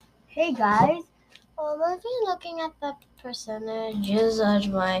Hey guys, I've been looking at the percentages of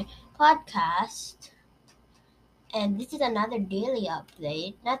my podcast, and this is another daily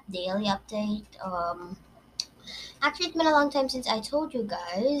update. Not daily update. Actually, it's been a long time since I told you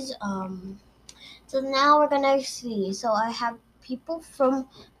guys. So now we're gonna see. So I have people from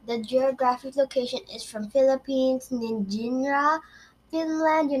the geographic location is from Philippines, Nigeria,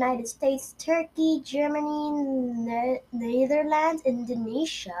 Finland, United States, Turkey, Germany, Netherlands,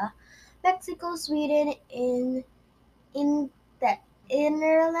 Indonesia, Mexico, Sweden, in the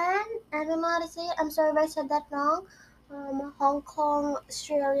Innerland. I don't know how to say it. I'm sorry if I said that wrong. Hong Kong,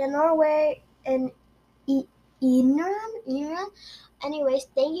 Australia, Norway, and Iran. Anyways,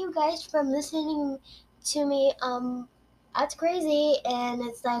 thank you guys for listening to me. That's crazy, and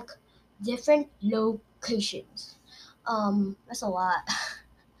it's like different locations. That's a lot.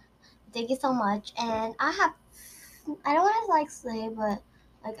 Thank you so much. And I don't want to like say, but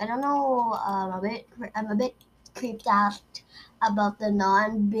like I don't know. I'm a bit creeped out about the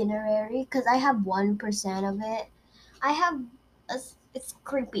non-binary because I have 1% of it. I have it's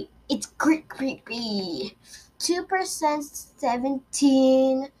creepy. It's creepy. 2%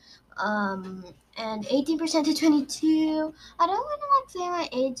 17, and 18% to 22. I don't want to like say my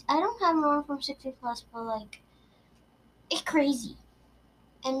age. I don't have more from 60 plus, but like it's crazy.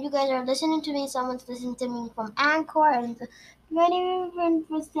 And you guys are listening to me. Someone's listening to me from Anchor, and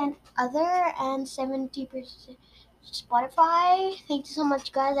 21% other, and 70% Spotify. Thank you so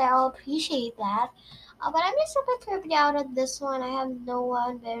much, guys. I all appreciate that. But I'm just a bit creeped out at this one. I have no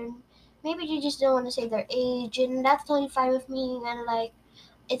one there. Maybe you just don't want to say their age, and that's totally fine with me. And like,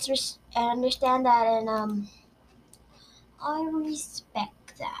 I understand that, and I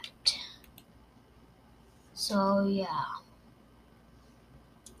respect that. So yeah.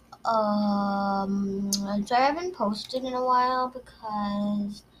 So I haven't posted in a while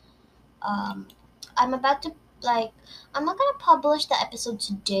because um, I'm about to like I'm not gonna publish the episode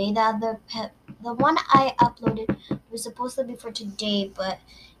today. The one I uploaded was supposed to be for today, but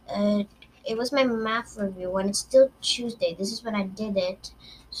uh, it was my math review, and it's still Tuesday. This is when I did it.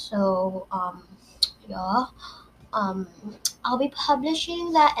 So yeah. um I'll be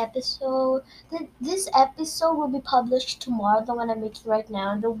publishing that episode. This episode will be published tomorrow, the one I'm making right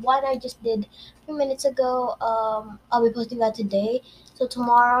now. The one I just did a few minutes ago, I'll be posting that today. So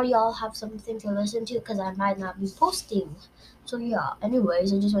tomorrow y'all have something to listen to because I might not be posting. So yeah,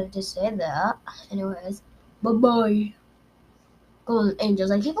 anyways, I just wanted to say that. Anyways, bye bye. Golden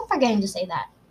Angels. I keep on forgetting to say that.